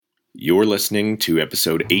You're listening to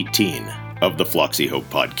episode 18 of the Floxy Hope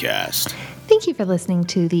Podcast. Thank you for listening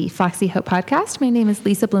to the Floxy Hope Podcast. My name is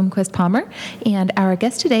Lisa Bloomquist Palmer, and our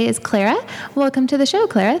guest today is Clara. Welcome to the show,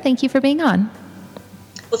 Clara. Thank you for being on.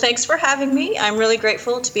 Well, thanks for having me. I'm really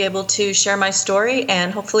grateful to be able to share my story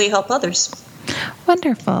and hopefully help others.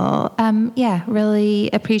 Wonderful. Really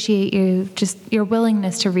appreciate your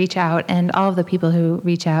willingness to reach out and all of the people who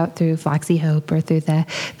reach out through Floxy Hope or through the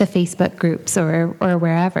Facebook groups or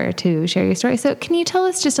wherever to share your story. So can you tell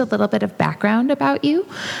us just a little bit of background about you?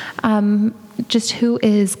 Just who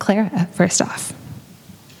is Clara, first off?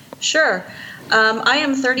 Sure. I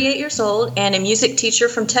am 38 years old and a music teacher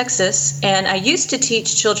from Texas, and I used to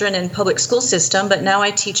teach children in public school system, but now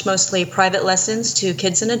I teach mostly private lessons to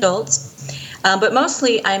kids and adults. But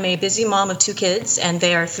mostly I'm a busy mom of 2 kids, and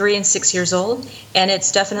they are 3 and 6 years old, and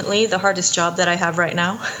it's definitely the hardest job that I have right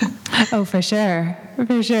now. Oh, for sure.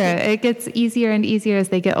 For sure. It gets easier and easier as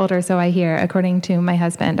they get older, so I hear, according to my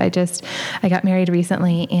husband. I got married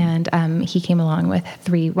recently, and he came along with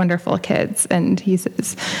 3 wonderful kids, and he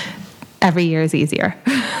says every year is easier.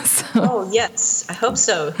 Oh, yes. I hope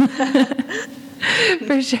so.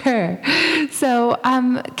 For sure. So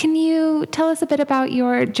can you tell us a bit about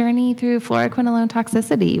your journey through fluoroquinolone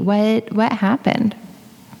toxicity? What happened?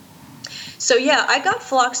 So, I got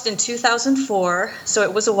floxed in 2004, so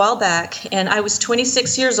it was a while back, and I was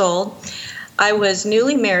 26 years old. I was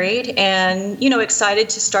newly married and, excited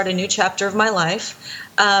to start a new chapter of my life.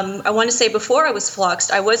 I want to say before I was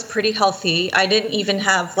floxed, I was pretty healthy. I didn't even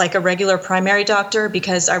have like a regular primary doctor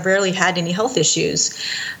because I rarely had any health issues.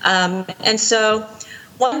 And so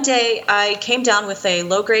one day I came down with a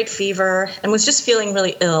low-grade fever and was just feeling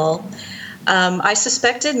really ill. I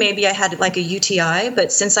suspected maybe I had like a UTI,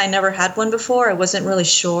 but since I never had one before, I wasn't really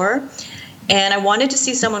sure. And I wanted to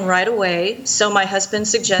see someone right away, so my husband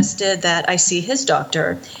suggested that I see his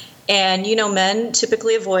doctor. And, men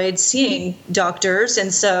typically avoid seeing doctors,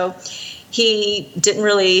 and so he didn't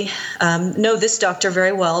really know this doctor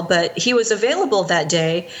very well, but he was available that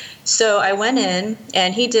day. So I went in,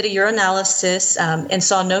 and he did a urinalysis and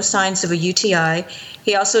saw no signs of a UTI.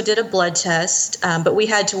 He also did a blood test, but we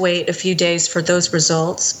had to wait a few days for those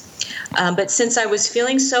results. But since I was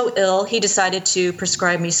feeling so ill, he decided to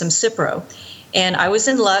prescribe me some Cipro. And I was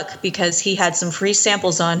in luck because he had some free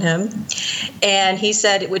samples on him. And he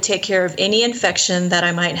said it would take care of any infection that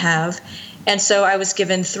I might have. And so I was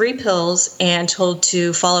given 3 pills and told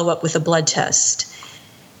to follow up with a blood test.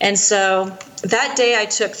 And so that day I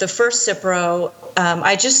took the first Cipro.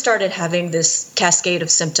 I just started having this cascade of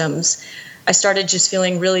symptoms. I started just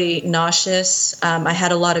feeling really nauseous. I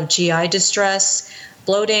had a lot of GI distress,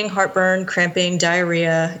 bloating, heartburn, cramping,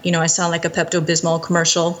 diarrhea. I sound like a Pepto-Bismol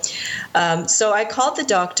commercial. So I called the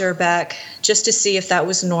doctor back just to see if that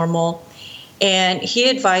was normal. And he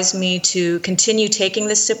advised me to continue taking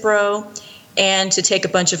the Cipro and to take a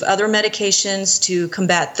bunch of other medications to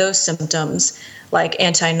combat those symptoms, like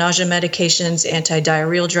anti-nausea medications,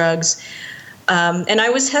 anti-diarrheal drugs. And I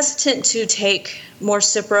was hesitant to take more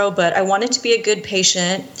Cipro, but I wanted to be a good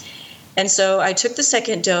patient. And so I took the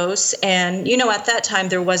second dose, and, at that time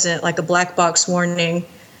there wasn't like a black box warning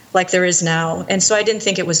like there is now. And so I didn't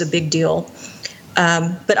think it was a big deal.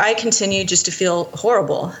 But I continued just to feel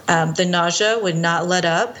horrible. The nausea would not let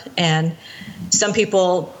up, and some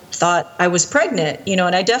people thought I was pregnant,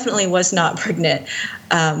 and I definitely was not pregnant.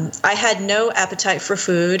 I had no appetite for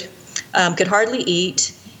food, could hardly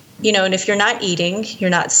eat. And if you're not eating,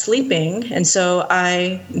 you're not sleeping. And so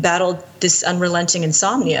I battled this unrelenting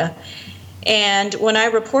insomnia. And when I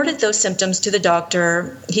reported those symptoms to the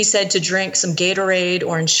doctor, he said to drink some Gatorade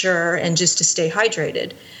or Ensure and just to stay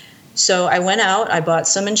hydrated. So I went out, I bought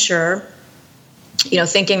some Ensure,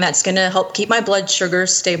 thinking that's going to help keep my blood sugar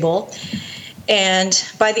stable. And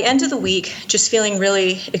by the end of the week, just feeling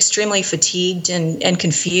really extremely fatigued and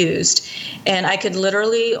confused. And I could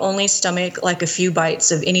literally only stomach like a few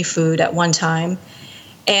bites of any food at one time.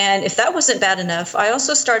 And if that wasn't bad enough, I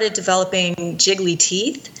also started developing jiggly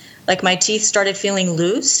teeth. Like my teeth started feeling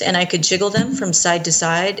loose and I could jiggle them from side to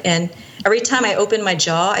side. And every time I opened my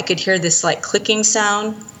jaw, I could hear this like clicking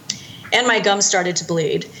sound, and my gums started to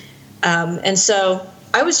bleed. And so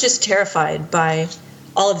I was just terrified by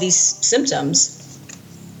all of these symptoms.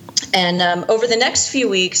 And over the next few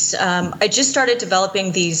weeks, I just started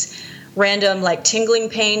developing these random like tingling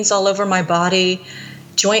pains all over my body,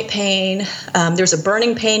 joint pain. There's a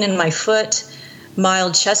burning pain in my foot,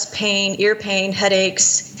 mild chest pain, ear pain,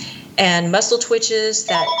 headaches, and muscle twitches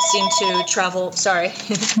that seem to travel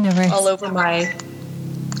all over my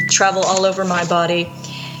body.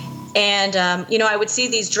 And, I would see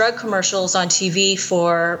these drug commercials on TV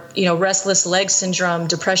for, restless leg syndrome,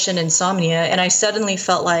 depression, insomnia. And I suddenly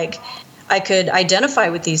felt like I could identify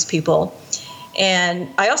with these people. And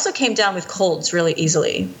I also came down with colds really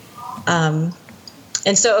easily. And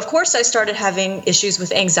so, of course, I started having issues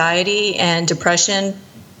with anxiety and depression.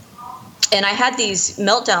 And I had these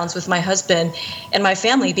meltdowns with my husband and my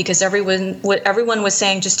family because everyone was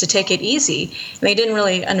saying just to take it easy. And they didn't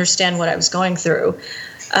really understand what I was going through.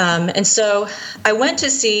 And so I went to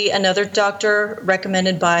see another doctor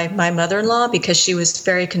recommended by my mother-in-law because she was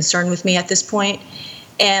very concerned with me at this point.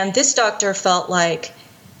 And this doctor felt like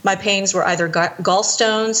my pains were either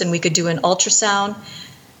gallstones and we could do an ultrasound.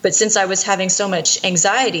 But since I was having so much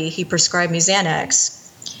anxiety, he prescribed me Xanax.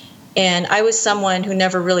 And I was someone who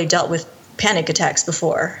never really dealt with panic attacks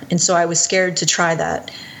before. And so I was scared to try that.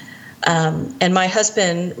 And my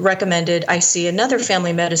husband recommended I see another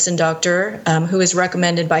family medicine doctor who was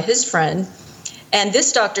recommended by his friend. And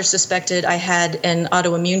this doctor suspected I had an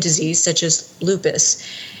autoimmune disease such as lupus.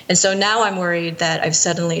 And so now I'm worried that I've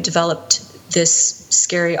suddenly developed this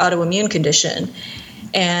scary autoimmune condition.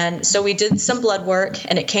 And so we did some blood work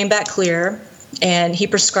and it came back clear. And he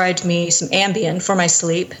prescribed me some Ambien for my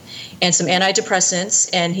sleep and some antidepressants.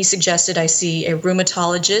 And he suggested I see a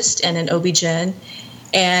rheumatologist and an OB-GYN.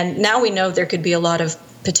 And now we know there could be a lot of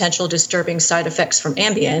potential disturbing side effects from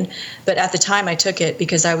Ambien. But at the time I took it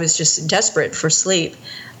because I was just desperate for sleep.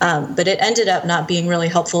 But it ended up not being really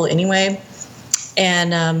helpful anyway.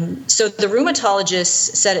 And so the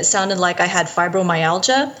rheumatologist said it sounded like I had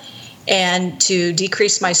fibromyalgia, and to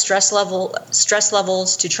decrease my stress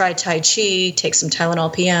levels, to try Tai Chi, take some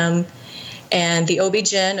Tylenol PM. And the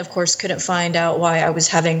OB-GYN, of course, couldn't find out why I was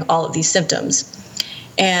having all of these symptoms.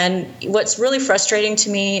 And what's really frustrating to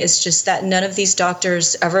me is just that none of these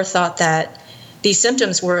doctors ever thought that these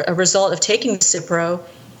symptoms were a result of taking Cipro,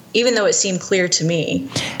 even though it seemed clear to me.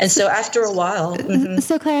 And so after a while... Mm-hmm.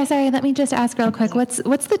 So Clara, sorry, let me just ask real quick, what's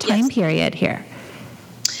the time period here?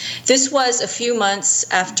 This was a few months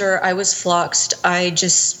after I was floxed. I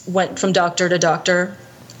just went from doctor to doctor.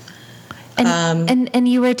 And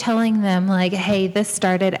you were telling them like, hey, this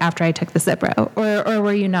started after I took the Cipro, or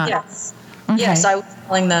were you not? Yes. Okay. Yes, I was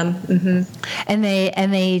telling them. Mm-hmm.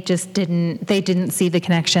 And they just didn't see the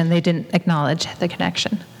connection. They didn't acknowledge the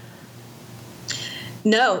connection.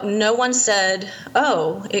 No one said,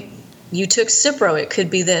 oh, you took Cipro, it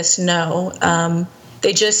could be this. No.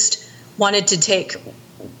 They just wanted to take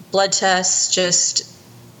blood tests, just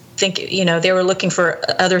think, they were looking for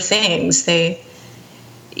other things. They,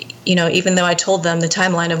 even though I told them the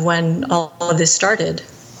timeline of when all of this started.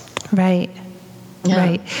 Right. Yeah.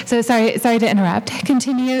 Right. So sorry to interrupt.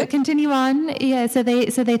 Continue on. Yeah. So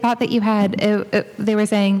they thought that you had. They were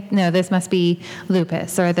saying, no, this must be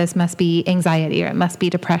lupus, or this must be anxiety, or it must be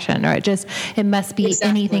depression, or it must be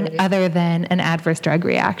anything other than an adverse drug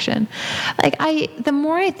reaction. The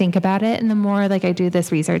more I think about it, and the more I do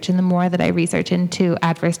this research, and the more that I research into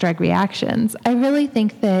adverse drug reactions, I really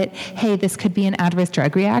think that, hey, this could be an adverse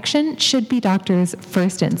drug reaction should be doctors'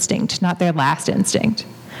 first instinct, not their last instinct.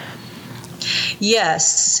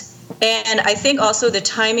 Yes. And I think also the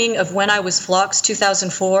timing of when I was floxed,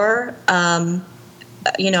 2004,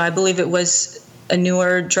 I believe it was a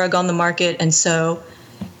newer drug on the market. And so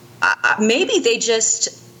maybe they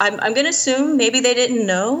I'm going to assume maybe they didn't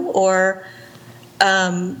know, or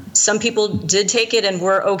some people did take it and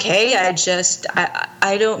were okay.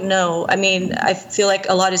 I don't know. I mean, I feel like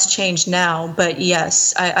a lot has changed now, but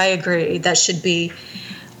yes, I agree. That should be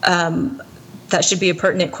a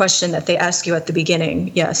pertinent question that they ask you at the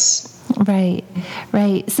beginning. Yes. Right.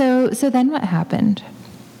 So then what happened?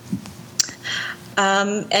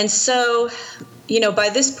 And so, by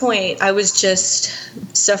this point, I was just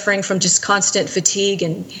suffering from just constant fatigue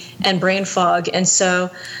and brain fog. And so,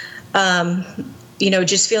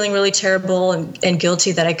 just feeling really terrible and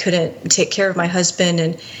guilty that I couldn't take care of my husband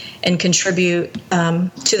and contribute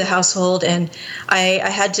to the household. And I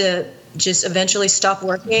had to just eventually stopped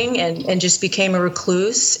working and just became a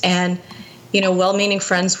recluse. And, well-meaning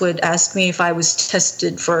friends would ask me if I was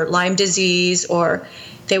tested for Lyme disease, or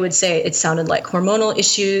they would say it sounded like hormonal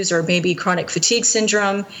issues or maybe chronic fatigue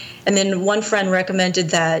syndrome. And then one friend recommended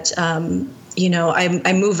that, I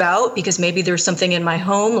move out because maybe there's something in my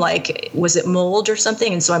home, like was it mold or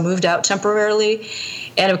something? And so I moved out temporarily.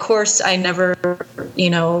 And of course, I never,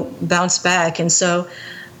 bounced back. And so,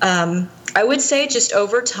 I would say just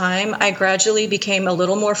over time, I gradually became a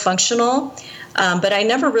little more functional, but I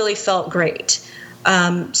never really felt great.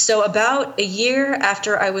 So about a year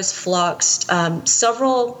after I was floxed,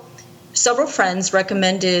 several several friends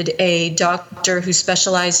recommended a doctor who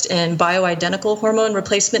specialized in bioidentical hormone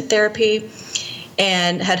replacement therapy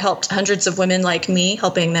and had helped hundreds of women like me,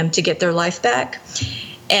 helping them to get their life back.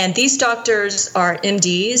 And these doctors are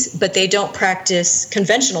MDs, but they don't practice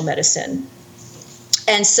conventional medicine.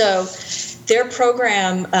 And so their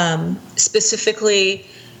program specifically,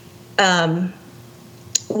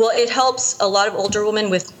 it helps a lot of older women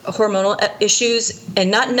with hormonal issues, and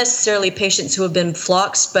not necessarily patients who have been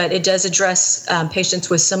floxed, but it does address patients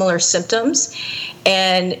with similar symptoms.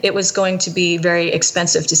 And it was going to be very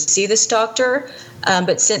expensive to see this doctor.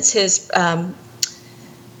 But since his,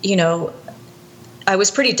 I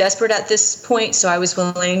was pretty desperate at this point, so I was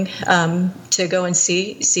willing to go and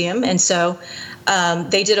see him. And so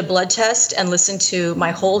they did a blood test and listened to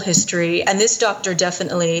my whole history. And this doctor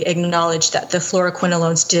definitely acknowledged that the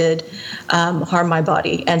fluoroquinolones did harm my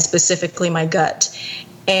body, and specifically my gut.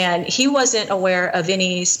 And he wasn't aware of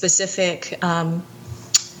any specific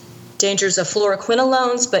dangers of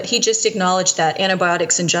fluoroquinolones, but he just acknowledged that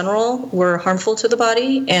antibiotics in general were harmful to the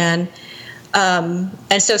body. And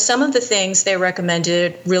so some of the things they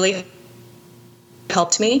recommended really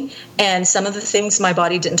helped me, and some of the things my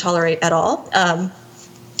body didn't tolerate at all.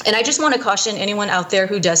 And I just want to caution anyone out there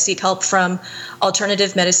who does seek help from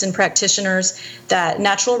alternative medicine practitioners that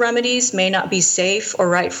natural remedies may not be safe or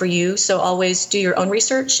right for you. So always do your own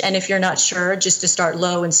research. And if you're not sure, just to start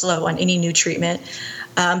low and slow on any new treatment.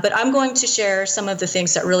 But I'm going to share some of the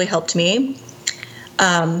things that really helped me.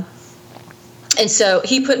 And so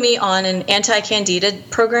he put me on an anti-candida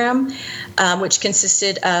program, which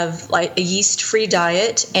consisted of like a yeast-free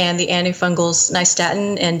diet and the antifungals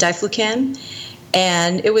nystatin and diflucan.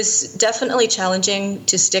 And it was definitely challenging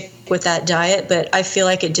to stick with that diet, but I feel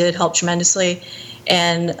like it did help tremendously.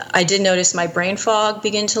 And I did notice my brain fog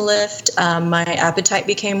begin to lift. My appetite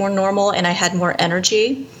became more normal, and I had more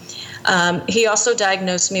energy. He also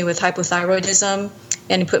diagnosed me with hypothyroidism,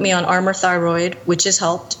 and he put me on Armour Thyroid, which has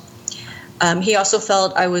helped. He also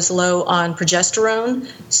felt I was low on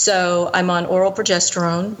progesterone, so I'm on oral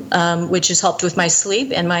progesterone, which has helped with my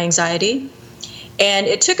sleep and my anxiety. And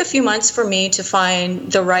it took a few months for me to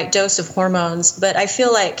find the right dose of hormones, but I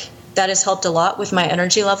feel like that has helped a lot with my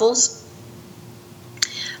energy levels.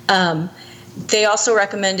 They also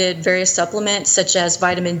recommended various supplements such as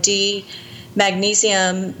vitamin D,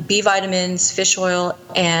 magnesium, B vitamins, fish oil,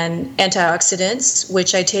 and antioxidants,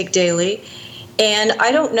 which I take daily. And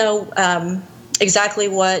I don't know exactly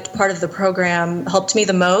what part of the program helped me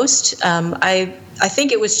the most. I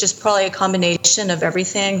think it was just probably a combination of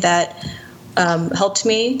everything that helped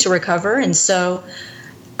me to recover. And so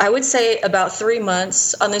I would say about 3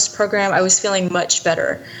 months on this program, I was feeling much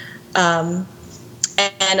better.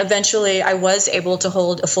 And eventually I was able to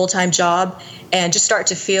hold a full-time job and just start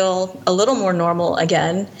to feel a little more normal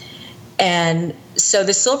again. And so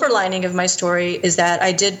the silver lining of my story is that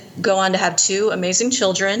I did go on to have 2 amazing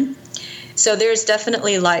children. So there's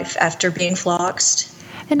definitely life after being floxed.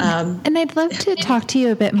 And I'd love to talk to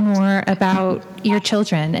you a bit more about your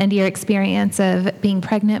children and your experience of being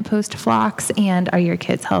pregnant post-flox, and are your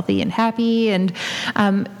kids healthy and happy? And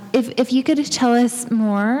if you could tell us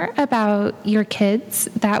more about your kids,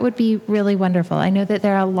 that would be really wonderful. I know that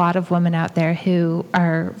there are a lot of women out there who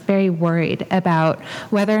are very worried about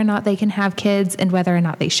whether or not they can have kids, and whether or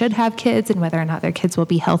not they should have kids, and whether or not their kids will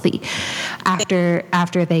be healthy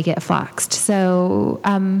after they get floxed. So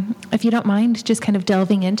if you don't mind just kind of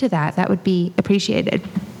delving into that, that would be appreciated.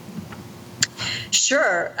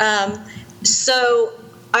 Sure. So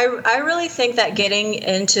I really think that getting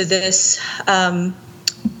into this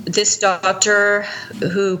doctor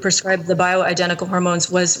who prescribed the bioidentical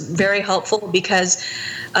hormones was very helpful, because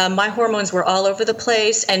my hormones were all over the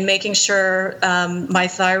place, and making sure my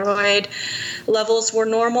thyroid levels were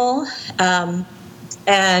normal,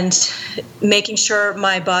 and making sure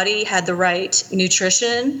my body had the right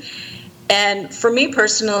nutrition. And for me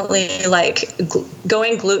personally, like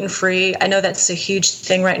going gluten-free, I know that's a huge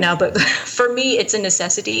thing right now, but for me, it's a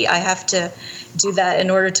necessity. I have to do that in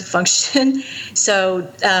order to function. So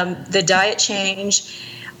the diet change.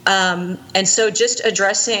 And so just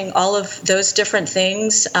addressing all of those different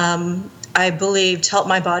things, I believe helped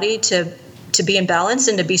my body to be in balance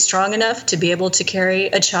and to be strong enough to be able to carry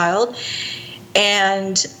a child.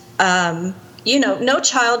 And no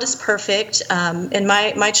child is perfect, and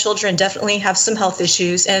my children definitely have some health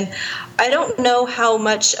issues, and I don't know how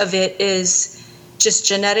much of it is just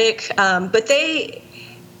genetic, but they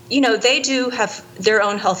do have their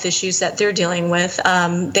own health issues that they're dealing with.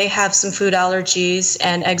 They have some food allergies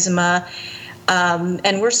and eczema,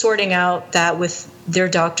 and we're sorting out that with their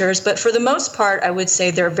doctors. But for the most part, I would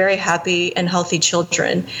say they're very happy and healthy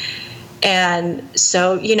children. And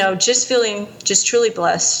so, just feeling just truly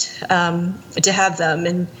blessed to have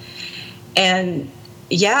them. And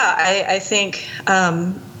yeah, I think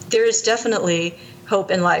there is definitely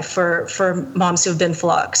hope in life for moms who have been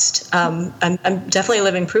fluxed. I'm definitely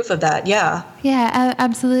living proof of that. Yeah. Yeah,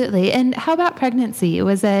 absolutely. And how about pregnancy?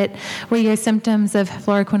 Were your symptoms of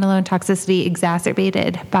fluoroquinolone toxicity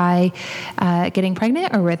exacerbated by getting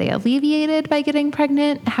pregnant, or were they alleviated by getting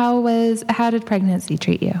pregnant? How did pregnancy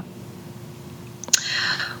treat you?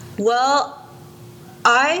 Well,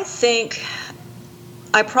 I think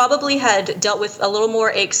I probably had dealt with a little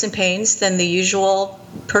more aches and pains than the usual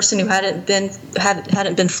person who hadn't been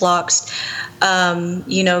fluxed.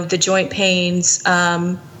 The joint pains,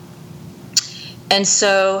 and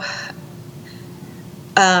so,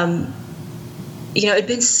 it'd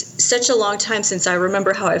been such a long time since I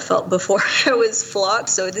remember how I felt before I was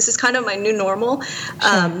fluxed. So this is kind of my new normal.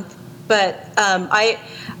 Sure.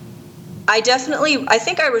 I definitely, I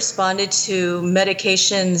think I responded to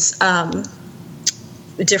medications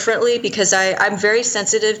differently because I'm very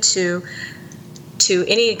sensitive to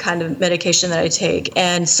any kind of medication that I take.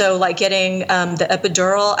 And so like getting the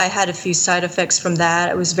epidural, I had a few side effects from that.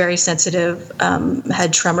 I was very sensitive,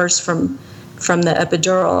 had tremors from the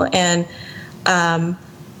epidural. And,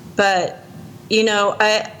 but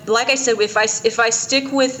like I said, if I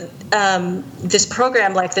stick with this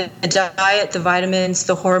program, like the diet, the vitamins,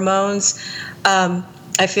 the hormones,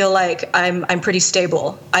 I feel like I'm pretty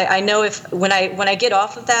stable. I know when I get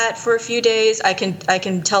off of that for a few days, I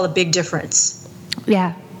can tell a big difference.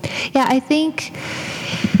 Yeah. I think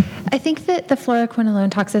that the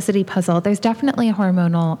fluoroquinolone toxicity puzzle, there's definitely a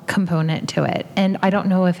hormonal component to it. And I don't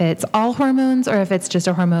know if it's all hormones or if it's just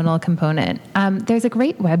a hormonal component. There's a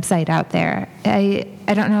great website out there. I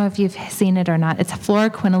don't know if you've seen it or not. It's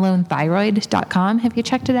fluoroquinolonethyroid.com. Have you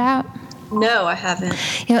checked it out? No, I haven't.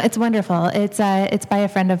 It's wonderful. It's by a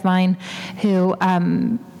friend of mine who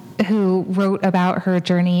wrote about her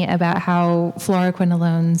journey about how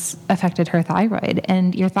fluoroquinolones affected her thyroid.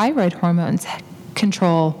 And your thyroid hormones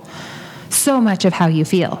control so much of how you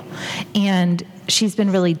feel. And she's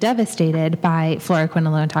been really devastated by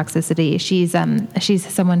fluoroquinolone toxicity. She's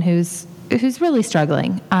someone who's really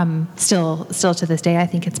struggling still to this day. I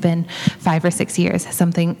think it's been 5 or 6 years,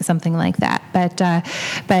 something like that. But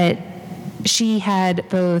she had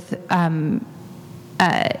both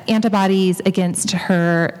antibodies against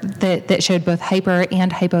her that showed both hyper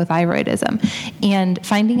and hypothyroidism. And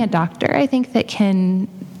finding a doctor, I think, that can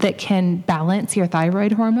balance your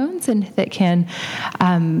thyroid hormones and that can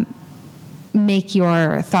make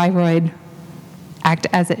your thyroid act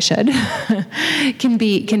as it should can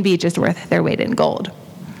be just worth their weight in gold.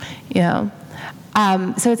 So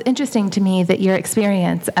it's interesting to me that your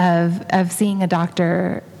experience of seeing a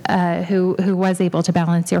doctor who was able to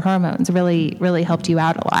balance your hormones really, really helped you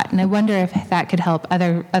out a lot. And I wonder if that could help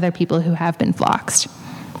other people who have been fluxed.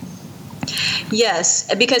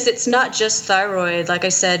 Yes, because it's not just thyroid. Like I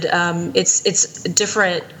said, it's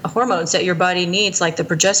different hormones that your body needs, like the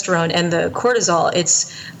progesterone and the cortisol.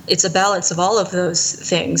 It's a balance of all of those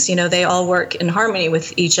things. They all work in harmony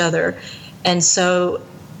with each other. And so,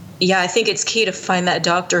 yeah, I think it's key to find that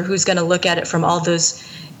doctor who's going to look at it from all those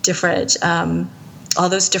different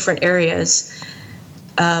areas.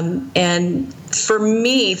 And for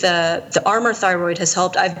me, the Armour thyroid has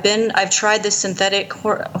helped. I've tried the synthetic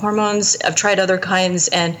hormones. I've tried other kinds,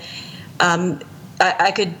 and I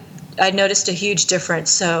noticed a huge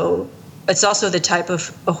difference. So it's also the type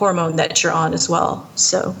of a hormone that you're on as well.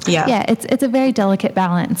 So yeah, it's a very delicate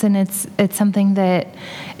balance, and it's something that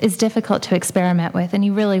is difficult to experiment with, and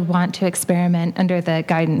you really want to experiment under the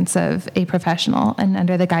guidance of a professional and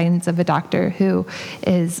under the guidance of a doctor who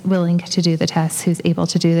is willing to do the tests, who's able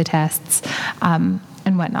to do the tests, and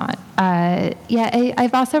whatnot.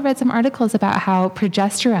 I've also read some articles about how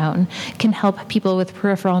progesterone can help people with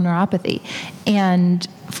peripheral neuropathy, and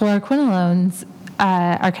fluoroquinolones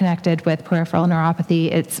are connected with peripheral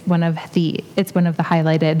neuropathy. It's one of the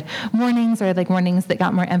highlighted warnings, or like warnings that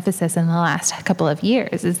got more emphasis in the last couple of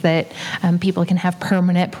years, is that people can have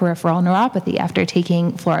permanent peripheral neuropathy after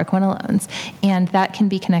taking fluoroquinolones, and that can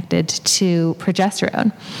be connected to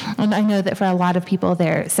progesterone. And I know that for a lot of people,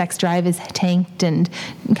 their sex drive is tanked, and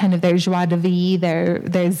kind of their joie de vivre,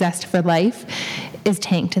 their zest for life is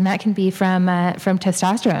tanked, and that can be from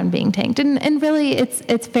testosterone being tanked. And really,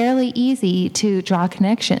 it's fairly easy to draw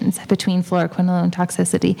connections between fluoroquinolone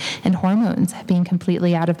toxicity and hormones being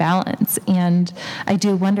completely out of balance. And I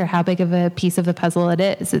do wonder how big of a piece of the puzzle it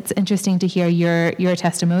is. It's interesting to hear your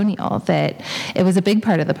testimonial that it was a big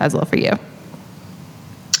part of the puzzle for you.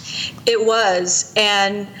 It was,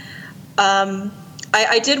 and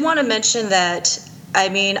I did want to mention that, I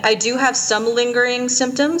mean, I do have some lingering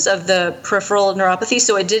symptoms of the peripheral neuropathy,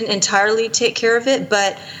 so it didn't entirely take care of it,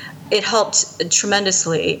 but it helped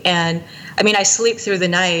tremendously. And I mean, I sleep through the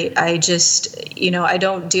night. I just, I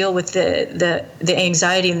don't deal with the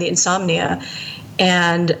anxiety and the insomnia.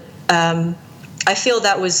 And I feel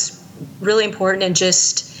that was really important, and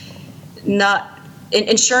just not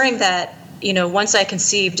ensuring that, once I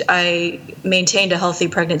conceived, I maintained a healthy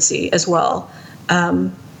pregnancy as well.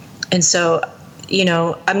 And so,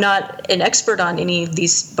 I'm not an expert on any of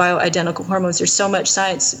these bioidentical hormones. There's so much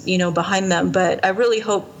science, behind them, but I really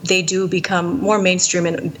hope they do become more mainstream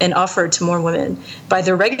and offered to more women by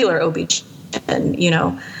their regular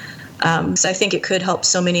OB-GYN, so I think it could help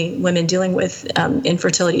so many women dealing with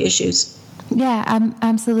infertility issues. Yeah,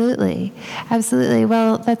 absolutely. Absolutely.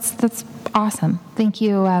 Well, that's awesome. Thank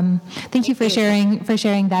you. Thank you for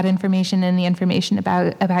sharing that information and the information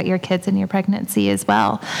about your kids and your pregnancy as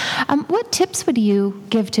well. What tips would you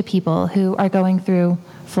give to people who are going through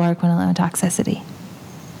fluoroquinolone toxicity?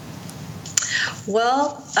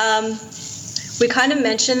 Well, we kind of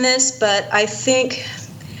mentioned this, but I think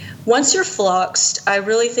once you're floxed, I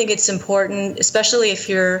really think it's important, especially if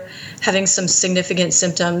you're having some significant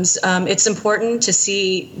symptoms, it's important to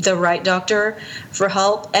see the right doctor for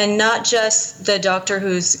help, and not just the doctor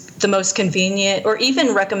who's the most convenient or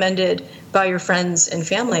even recommended by your friends and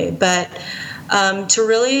family, but to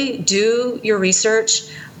really do your research.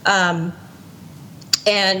 And,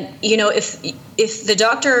 if the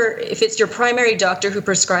doctor, if it's your primary doctor who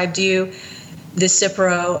prescribed you the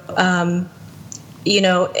Cipro,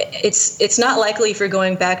 it's not likely if you're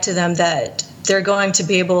going back to them that they're going to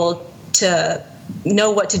be able to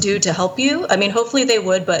know what to do to help you. I mean, hopefully they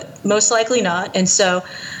would, but most likely not. And so,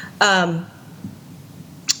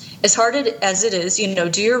 as hard as it is,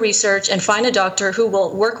 do your research and find a doctor who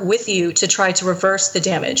will work with you to try to reverse the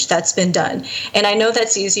damage that's been done. And I know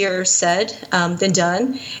that's easier said than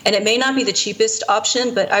done, and it may not be the cheapest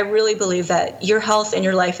option, but I really believe that your health and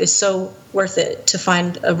your life is so worth it to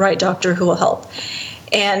find a right doctor who will help.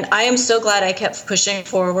 And I am so glad I kept pushing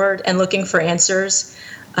forward and looking for answers,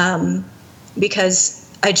 because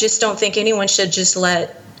I just don't think anyone should just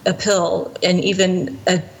let a pill, and even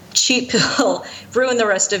a cheap pill, ruin the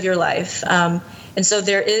rest of your life. And so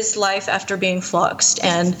there is life after being floxed.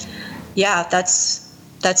 And yeah, that's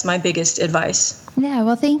my biggest advice. Yeah,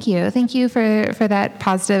 well, thank you. Thank you for that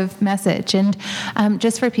positive message. And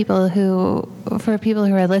just for people who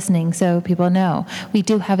are listening, so people know, we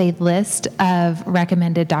do have a list of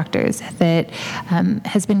recommended doctors that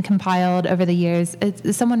has been compiled over the years.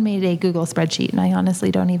 Someone made a Google spreadsheet, and I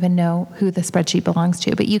honestly don't even know who the spreadsheet belongs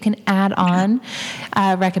to, but you can add on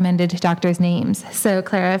recommended doctors' names. So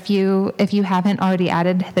Clara, if you haven't already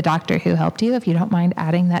added the doctor who helped you, if you don't mind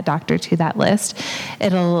adding that doctor to that list,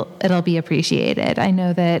 it'll be appreciated. I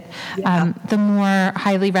know that the more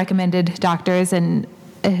highly recommended doctors and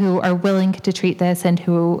who are willing to treat this and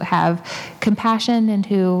who have compassion and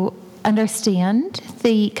who understand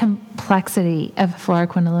the complexity of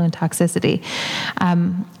fluoroquinolone toxicity,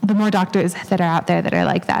 the more doctors that are out there that are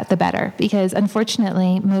like that, the better. Because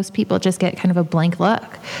unfortunately, most people just get kind of a blank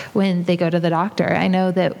look when they go to the doctor. I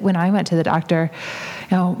know that when I went to the doctor,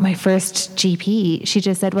 my first GP, she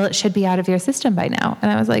just said, well, it should be out of your system by now.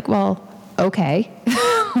 And I was like, well, okay.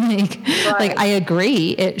 Like I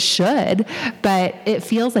agree it should, but it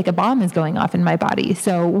feels like a bomb is going off in my body.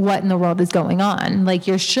 So what in the world is going on? Like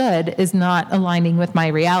your should is not aligning with my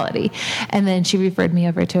reality. And then she referred me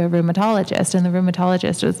over to a rheumatologist, and the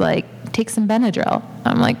rheumatologist was like, take some Benadryl.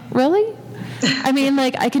 I'm like, really? I mean,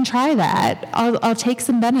 like, I can try that. I'll take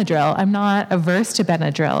some Benadryl. I'm not averse to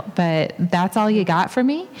Benadryl, but that's all you got for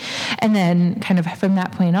me? And then kind of from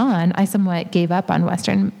that point on, I somewhat gave up on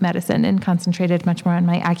Western medicine and concentrated much more on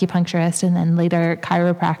my acupuncturist, and then later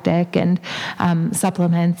chiropractic and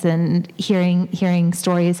supplements, and hearing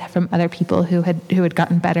stories from other people who had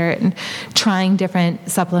gotten better, and trying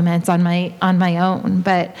different supplements on my own.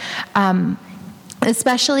 But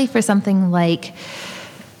especially for something like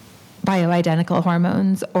bioidentical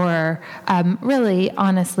hormones, or really,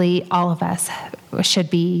 honestly, all of us should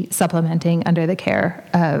be supplementing under the care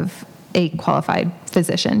of a qualified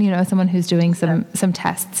physician, someone who's doing some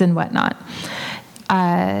tests and whatnot.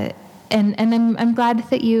 And I'm glad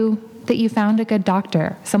that you found a good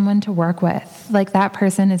doctor, someone to work with. Like, that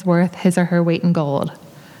person is worth his or her weight in gold,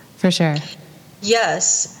 for sure.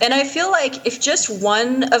 Yes, and I feel like if just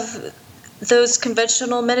one of those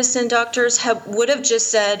conventional medicine doctors would have just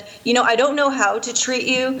said, I don't know how to treat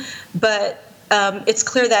you, but it's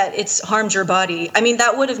clear that it's harmed your body. I mean,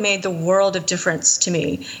 that would have made the world of difference to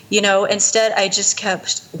me. Instead, I just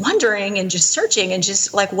kept wondering and just searching and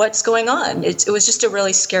just like, what's going on? It was just a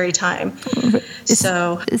really scary time.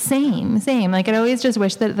 So same. Like, I'd always just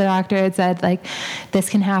wish that the doctor had said, like, this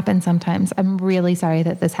can happen sometimes. I'm really sorry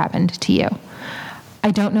that this happened to you.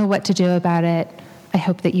 I don't know what to do about it. I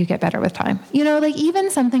hope that you get better with time. Like, even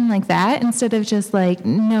something like that, instead of just like,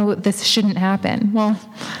 no, this shouldn't happen. Well,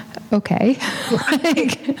 okay.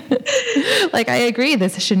 like, I agree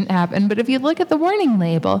this shouldn't happen. But if you look at the warning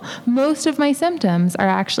label, most of my symptoms are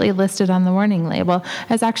actually listed on the warning label.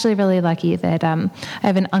 I was actually really lucky that I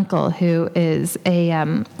have an uncle who is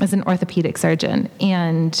an orthopedic surgeon,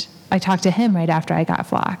 and I talked to him right after I got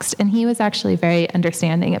floxed, and he was actually very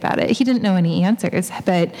understanding about it. He didn't know any answers,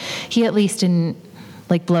 but he at least didn't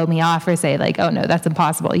like blow me off or say like, oh no, that's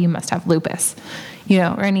impossible. You must have lupus,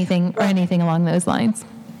 or anything along those lines.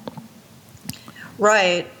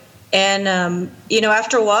 Right. And,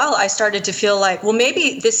 after a while, I started to feel like, well,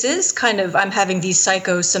 maybe this is I'm having these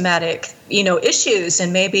psychosomatic, issues,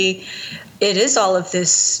 and maybe it is all of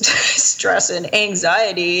this stress and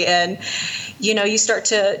anxiety. And, you start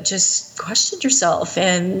to just question yourself.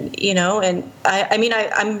 And, and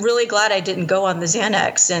I'm really glad I didn't go on the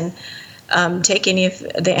Xanax and take any of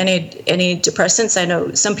the antidepressants. I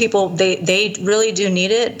know some people, they really do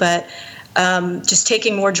need it, but just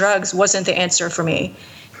taking more drugs wasn't the answer for me,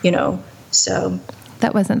 so.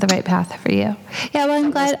 That wasn't the right path for you. Yeah, well,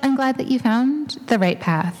 I'm glad that you found the right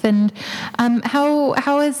path. And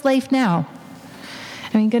how is life now?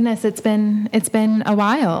 I mean, goodness, it's been a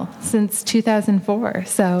while since 2004.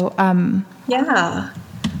 So yeah.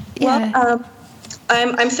 Well,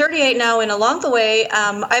 I'm 38 now, and along the way,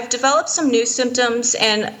 I've developed some new symptoms,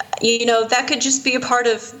 and that could just be a part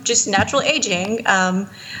of just natural aging.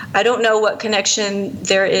 I don't know what connection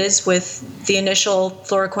there is with the initial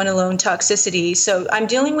fluoroquinolone toxicity, so I'm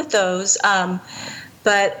dealing with those.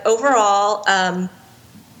 But overall,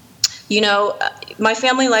 my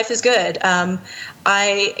family life is good.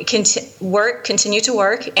 I continue to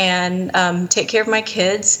work and take care of my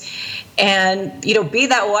kids, and be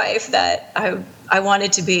that wife that I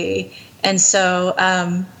wanted to be. And so,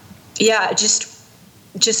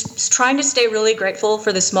 just trying to stay really grateful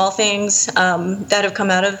for the small things that have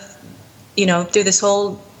come out of, through this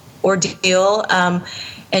whole ordeal.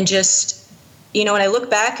 And just, when I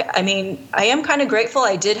look back, I mean, I am kind of grateful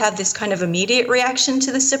I did have this kind of immediate reaction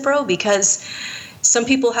to the Cipro, because some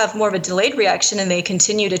people have more of a delayed reaction and they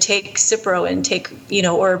continue to take Cipro and take,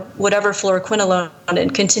 or whatever fluoroquinolone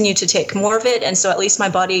and continue to take more of it. And so at least my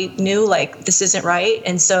body knew like this isn't right.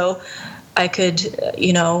 And so I could,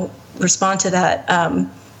 respond to that.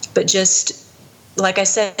 But just like I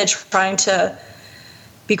said, trying to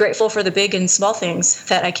be grateful for the big and small things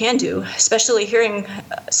that I can do, especially hearing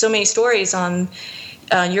so many stories on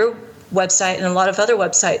your website and a lot of other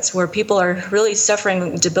websites where people are really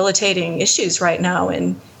suffering debilitating issues right now.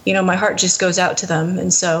 And, my heart just goes out to them.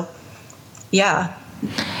 And so, yeah,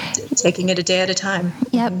 taking it a day at a time.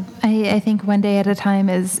 Yep. I think one day at a time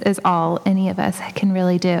is all any of us can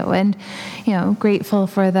really do. And, grateful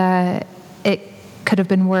for it could have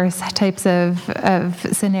been worse types of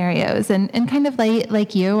scenarios. And kind of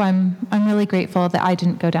like you, I'm really grateful that I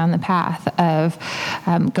didn't go down the path of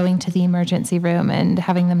going to the emergency room and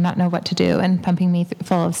having them not know what to do and pumping me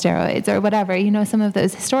full of steroids or whatever. Some of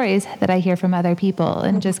those stories that I hear from other people,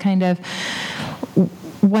 and just kind of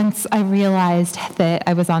once I realized that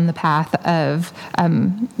I was on the path of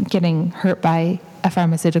getting hurt by a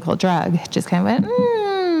pharmaceutical drug, just kind of went,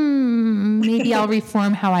 maybe I'll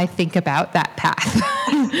reform how I think about that path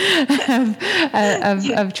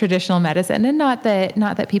of traditional medicine. And not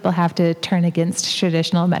that people have to turn against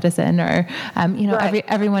traditional medicine, or right.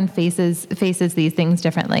 Everyone faces these things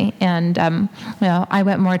differently. And I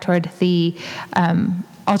went more toward the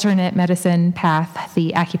alternate medicine path,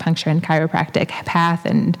 the acupuncture and chiropractic path,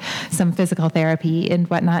 and some physical therapy and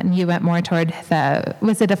whatnot. And you went more toward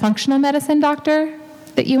was it a functional medicine doctor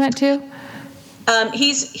that you went to?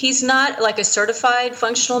 He's not like a certified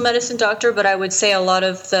functional medicine doctor, but I would say a lot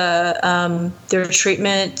of their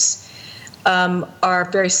treatments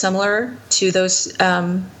are very similar to those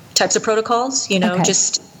types of protocols. Okay.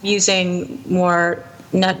 Just using more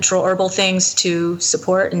natural herbal things to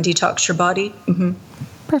support and detox your body. Mm-hmm.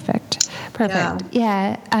 Perfect.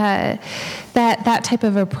 Yeah. That type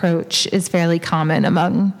of approach is fairly common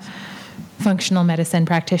among functional medicine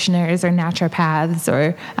practitioners or naturopaths,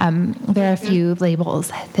 or there are a few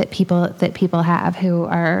labels that people have who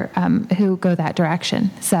are who go that direction.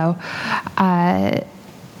 So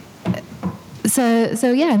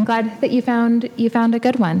So yeah, I'm glad that you found a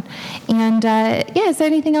good one. And is there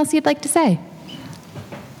anything else you'd like to say?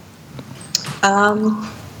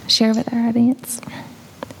 Share with our audience.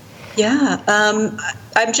 Yeah,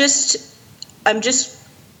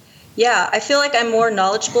 I feel like I'm more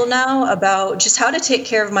knowledgeable now about just how to take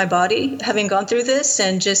care of my body, having gone through this,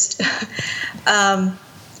 and just, and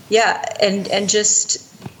just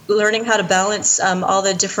learning how to balance all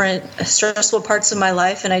the different stressful parts of my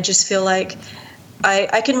life. And I just feel like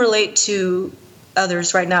I can relate to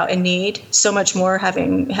others right now in need so much more,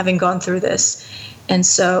 having gone through this. And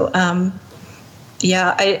so,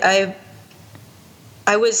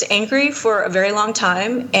 I was angry for a very long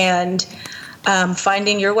time, and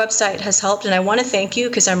finding your website has helped. And I want to thank you,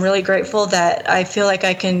 because I'm really grateful that I feel like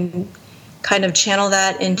I can kind of channel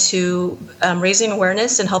that into raising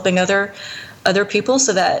awareness and helping other people,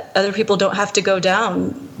 so that other people don't have to go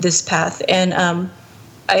down this path. And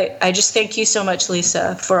I just thank you so much,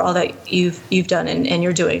 Lisa, for all that you've done and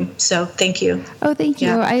you're doing. So thank you. Oh, thank you.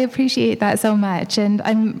 Yeah. I appreciate that so much. And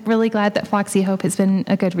I'm really glad that Floxy Hope has been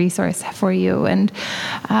a good resource for you. And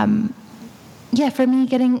for me,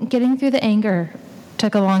 getting through the anger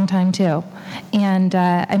took a long time too. And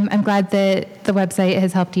I'm glad that the website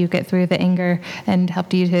has helped you get through the anger and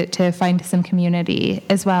helped you to find some community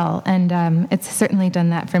as well. And it's certainly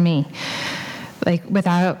done that for me. Like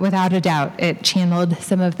without a doubt, it channeled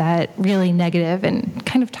some of that really negative and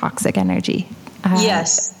kind of toxic energy.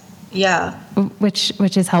 Yes. Yeah.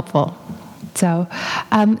 Which is helpful. So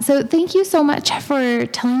thank you so much for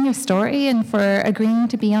telling your story and for agreeing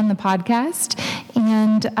to be on the podcast.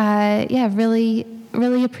 And really,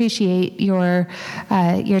 really appreciate your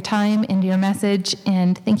time and your message.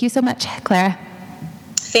 And thank you so much, Clara.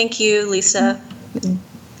 Thank you, Lisa.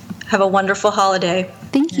 Have a wonderful holiday.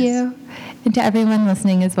 Thank you. And to everyone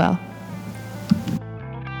listening as well.